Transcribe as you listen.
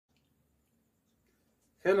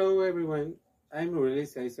Hello everyone, I'm Uriel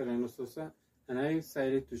Serrano Sosa, and I'm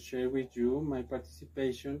excited to share with you my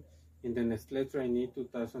participation in the Néstle Trainee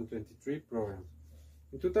 2023 program.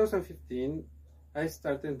 In 2015, I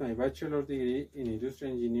started my bachelor degree in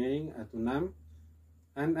industrial engineering at UNAM,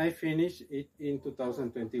 and I finished it in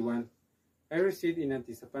 2021. I resides in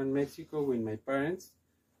Atizapán, Mexico with my parents.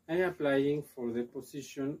 I am applying for the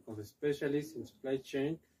position of a specialist in supply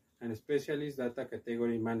chain and specialist data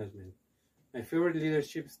category management. My favorite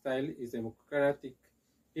leadership style is democratic,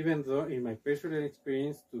 even though in my personal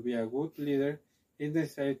experience to be a good leader it's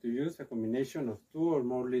necessary to use a combination of two or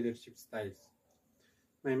more leadership styles.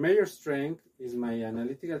 My major strength is my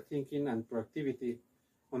analytical thinking and proactivity.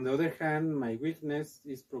 On the other hand, my weakness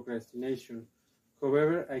is procrastination.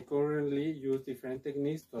 However, I currently use different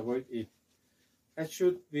techniques to avoid it. I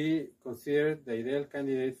should be considered the ideal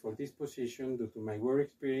candidate for this position due to my work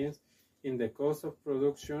experience in the cost of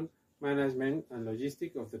production, management, and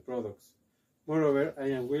logistics of the products. Moreover, I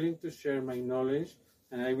am willing to share my knowledge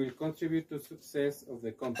and I will contribute to the success of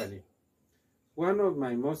the company. One of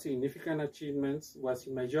my most significant achievements was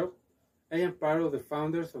in my job. I am part of the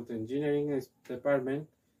founders of the engineering department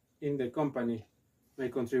in the company. My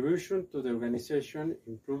contribution to the organization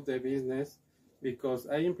improved the business because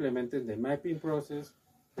I implemented the mapping process,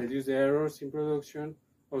 reduced the errors in production.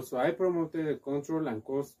 Also, I promoted the control and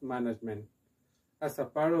cost management. As a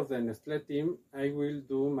part of the Néstle team, I will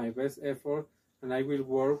do my best effort and I will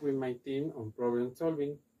work with my team on problem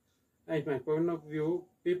solving. In my point of view,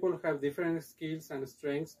 people have different skills and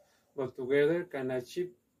strengths, but together can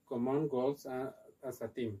achieve common goals as a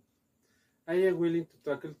team. I am willing to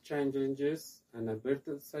tackle challenges and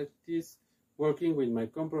adversities, working with my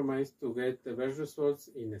compromise to get the best results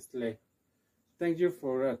in Néstle. Thank you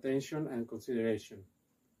for attention and consideration.